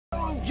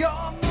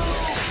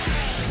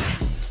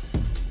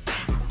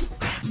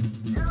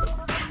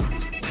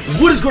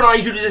What is going on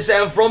YouTube? This is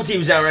Sam from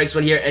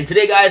TeamSamuraiX1 here, and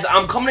today guys,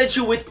 I'm coming at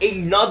you with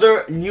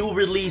another new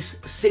release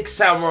 6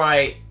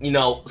 Samurai,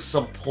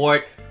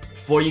 support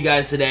for you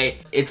guys today.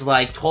 It's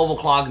like 12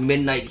 o'clock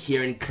midnight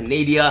here in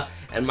Canada,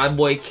 and my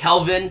boy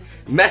Kelvin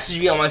messaged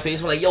me on my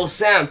Facebook like, yo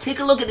Sam, take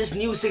a look at this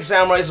new 6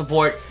 Samurai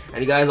support.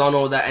 And you guys all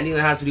know that anything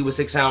that has to do with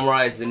 6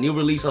 Samurai, the new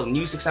release of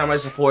new 6 Samurai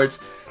supports,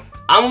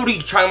 I'm going to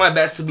be trying my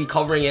best to be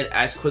covering it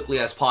as quickly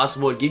as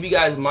possible and give you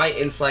guys my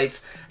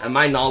insights and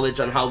my knowledge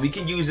on how we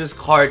can use this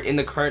card in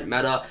the current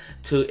meta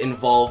to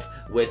involve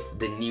with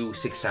the new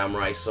 6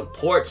 Samurai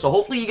support. So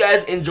hopefully you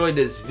guys enjoyed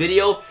this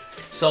video.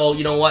 So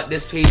you know what,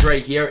 this page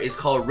right here is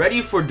called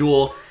Ready for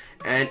Duel,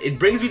 and it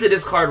brings me to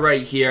this card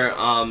right here.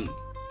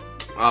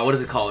 What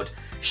is it called?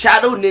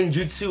 Shadow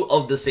Ninjutsu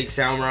of the 6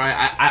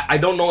 Samurai. I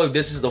don't know if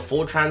this is the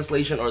full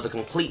translation or the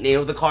complete name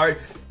of the card,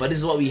 but this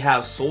is what we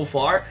have so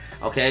far.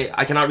 Okay,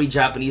 I cannot read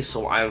Japanese,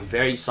 so I am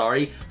very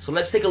sorry. So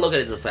let's take a look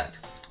at its effect.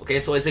 Okay,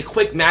 so it's a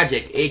quick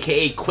magic,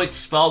 aka quick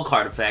spell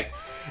card effect.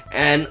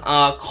 And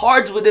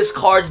cards with this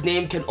card's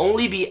name can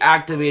only be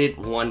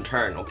activated one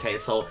turn. Okay,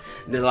 so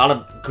there's a lot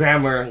of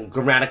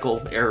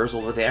grammatical errors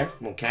over there.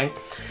 Okay,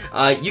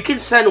 you can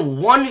send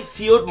one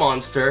field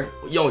monster.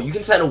 You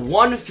can send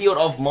one field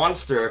of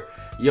monster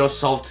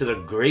yourself to the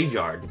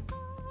graveyard.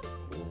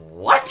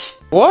 What?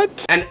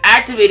 What? And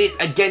activate it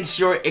against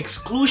your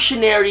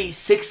exclusionary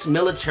 6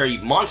 military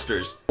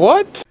monsters.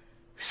 What?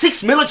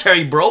 6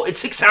 military, bro. It's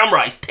 6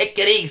 samurais. Take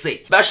it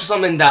easy. Special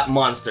summon that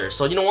monster.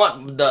 So you know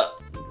what?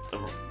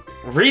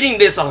 Reading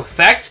this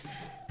effect,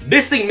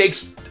 this thing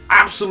makes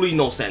absolutely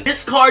no sense.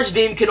 This card's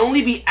name can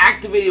only be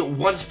activated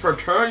once per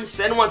turn.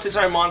 Send one 6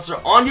 samurai monster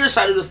on your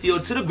side of the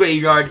field to the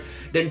graveyard.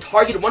 Then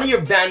target one of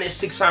your banished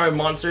 6 samurai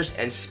monsters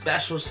and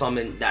special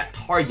summon that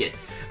target.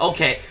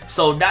 Okay,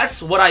 so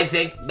that's what I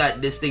think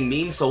that this thing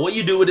means. So what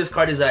you do with this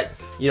card is that,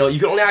 you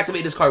can only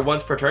activate this card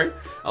once per turn.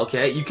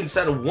 Okay, you can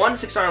send one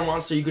 6 samurai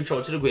monster you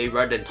control to the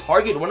graveyard, then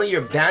target one of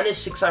your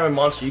banished 6 samurai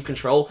monster you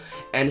control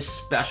and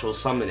special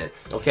summon it.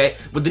 Okay,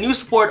 with the new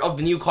support of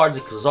the new cards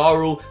like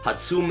Kizaru,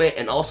 Hatsume,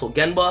 and also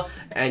Genba,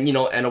 and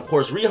and of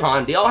course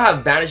Rihan, they all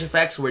have banish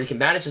effects where you can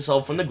banish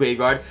yourself from the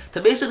graveyard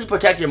to basically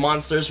protect your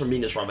monsters from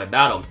being destroyed by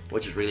battle,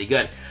 which is really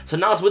good. So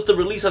now with the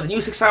release of the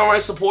new 6 Samurai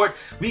support,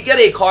 we get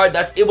a card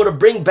that's able to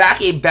bring back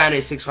a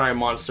banished 6 Samurai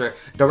monster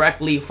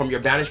directly from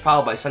your banish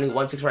pile by sending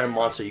one 6 Samurai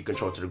monster you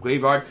control to the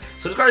graveyard.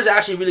 So this card is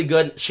actually really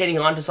good, chaining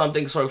onto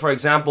something. So for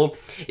example,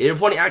 if your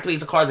opponent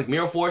activates a card like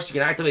Mirror Force, you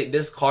can activate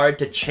this card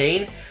to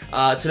chain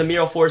to the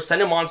Mirror Force,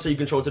 send a monster you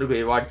control to the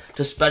graveyard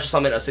to special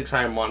summon a 6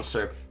 Samurai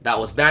monster that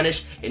was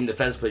banished in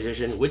defense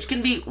position, which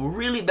can be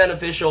really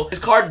beneficial. This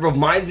card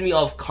reminds me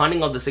of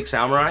Cunning of the 6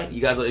 Samurai. If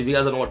you guys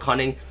don't know what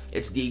Cunning,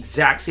 it's the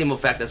exact same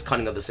effect as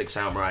Cunning of the 6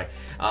 Samurai.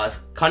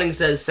 Cunning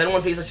says, send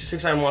one face 6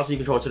 Samurai monster you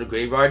control to the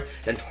graveyard,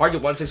 then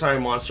target one 6 Samurai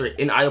monster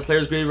in either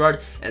player's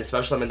graveyard and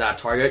special summon that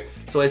target.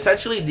 So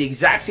essentially the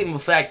exact same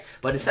effect,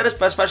 but instead of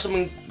special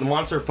summoning the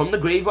monster from the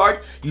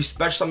graveyard, you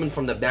special summon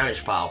from the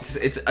banish pile.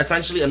 It's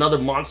essentially another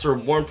monster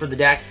Reborn for the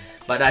deck,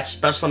 but that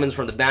special summons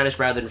from the banish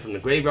rather than from the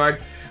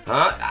graveyard.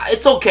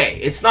 It's okay.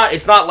 It's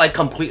not like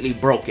completely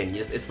broken.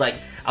 It's like,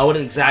 I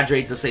wouldn't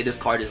exaggerate to say this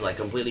card is like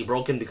completely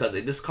broken, because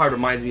this card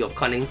reminds me of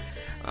Cunning,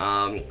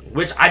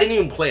 which I didn't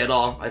even play at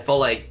all. I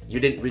felt like you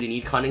didn't really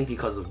need Cunning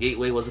because of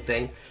Gateway was a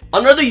thing.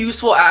 Another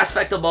useful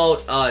aspect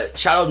about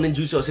Shadow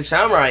Ninjutsu of 6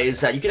 Samurai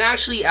is that you can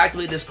actually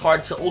activate this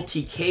card to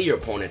OTK your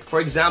opponent. For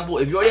example,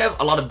 if you already have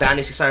a lot of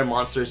banished 6 Samurai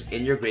monsters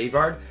in your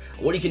graveyard,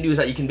 what you can do is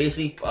that you can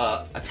basically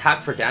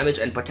attack for damage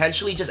and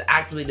potentially just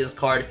activate this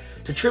card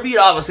to tribute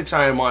off a 6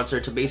 Samurai monster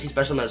to basically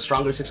special summon a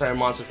stronger 6 Samurai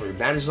monster for your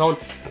banish zone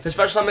to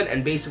special summon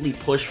and basically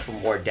push for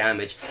more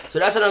damage. So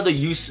that's another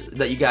use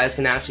that you guys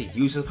can actually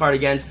use this card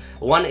against.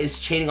 One is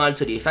chaining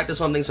onto the effect of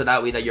something, so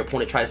that way that your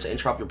opponent tries to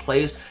interrupt your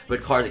plays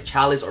with cards like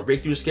Chalice or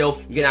Breakthrough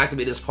Skill. You can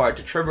activate this card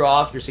to trigger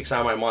off your 6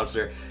 Samurai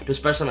monster to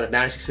special summon a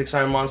banished 6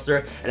 Samurai monster.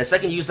 And the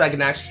second use that I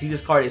can actually see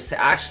this card is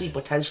to actually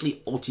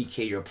potentially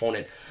OTK your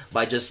opponent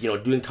by just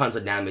doing tons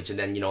of damage, and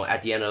then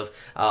at the end of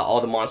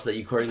all the monsters that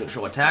you currently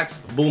control attacks,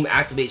 boom,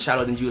 activate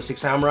Shadow Ninjutsu of 6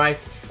 Samurai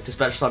to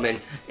special summon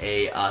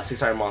a 6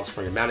 Samurai monster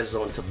from your banish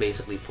zone to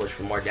basically push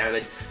for more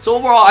damage. So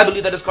overall, I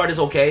believe that this card is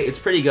okay. It's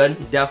pretty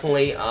good.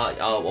 Definitely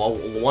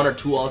one or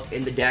two off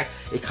in the deck.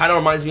 It kind of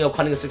reminds me of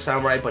Cunning of 6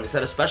 Samurai, but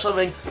instead of special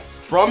summoning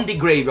from the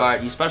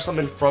graveyard, you special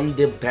summon from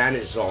the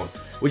banish zone,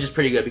 which is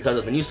pretty good because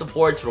of the new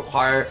supports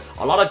require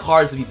a lot of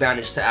cards to be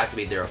banished to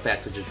activate their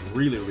effects, which is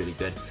really, really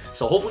good.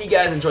 So hopefully you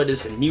guys enjoyed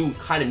this new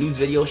kind of news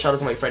video. Shout out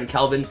to my friend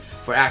Kelvin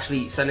for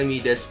actually sending me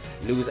this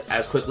news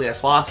as quickly as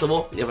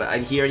possible. If I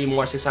hear any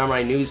more 6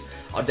 Samurai news,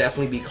 I'll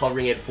definitely be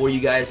covering it for you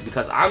guys,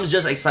 because I'm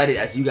just excited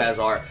as you guys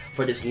are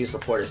for this new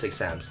support of 6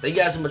 Sams. Thank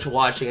you guys so much for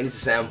watching, and this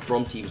is Sam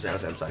from Team Sam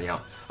signing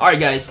out. Alright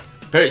guys,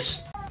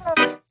 peace!